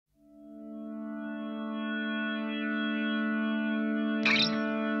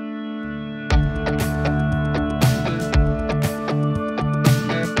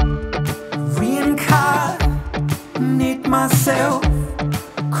Reincarnate myself,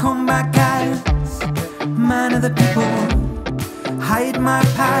 come back as man of the people. Hide my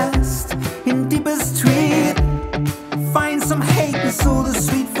past in deepest tweed. Find some hate and sow the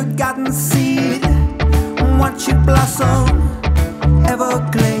sweet forgotten seed. Watch it blossom,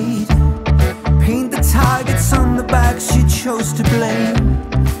 everglade. Paint the targets on the back she chose to blame.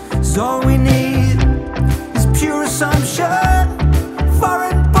 'Cause all we need is pure assumption.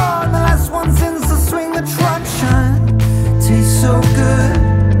 Foreign born, the last ones in, so swing the truncheon. Tastes so good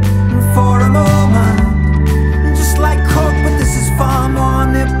for a moment, just like Coke, but this is far more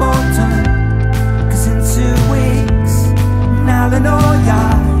important. 'Cause in 2 weeks, paranoia,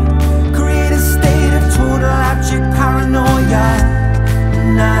 create a state of total abject paranoia.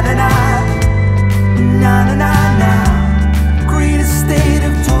 Na na na, na na na na. Create a state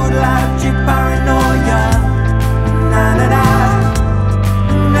of total abject paranoia. Na na na,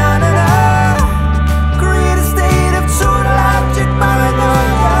 na na na. Create a state of total abject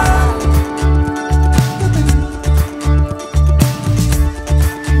paranoia.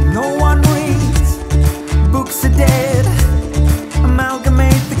 No one reads, books are dead.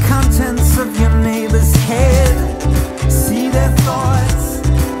 Amalgamate the contents of your neighbor's head. See their thoughts,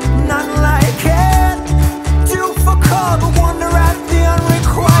 not like it. Do for call, but wonder at the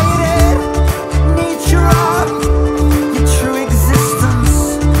unrequited nature of your true existence.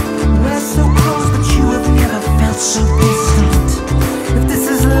 We're so close, but you have never felt so distant. If this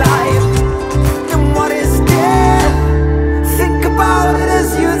is life, then what is death? Think about it as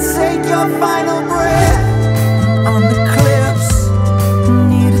you take your final breath. On the cliffs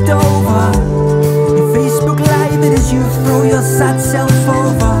near Dover, your Facebook Live it as you throw your sad self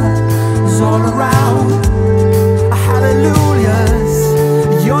over. It's all around hallelujahs.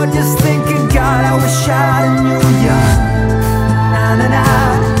 You're just thinking, God, I wish I knew ya. Na na na,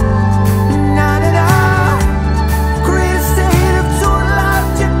 na na na. Create a state of total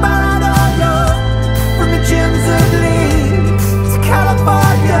abject paranoia. From the gyms of Leeds to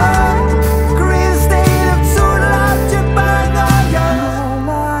California. Create a state of total abject paranoia. All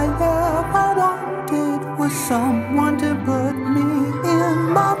I ever wanted was someone to put me in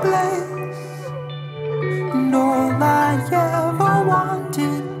my place. And all I ever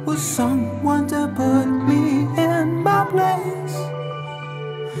wanted was someone to put me in my place.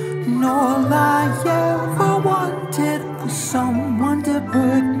 And all I ever wanted was someone to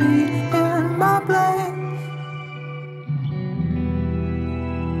put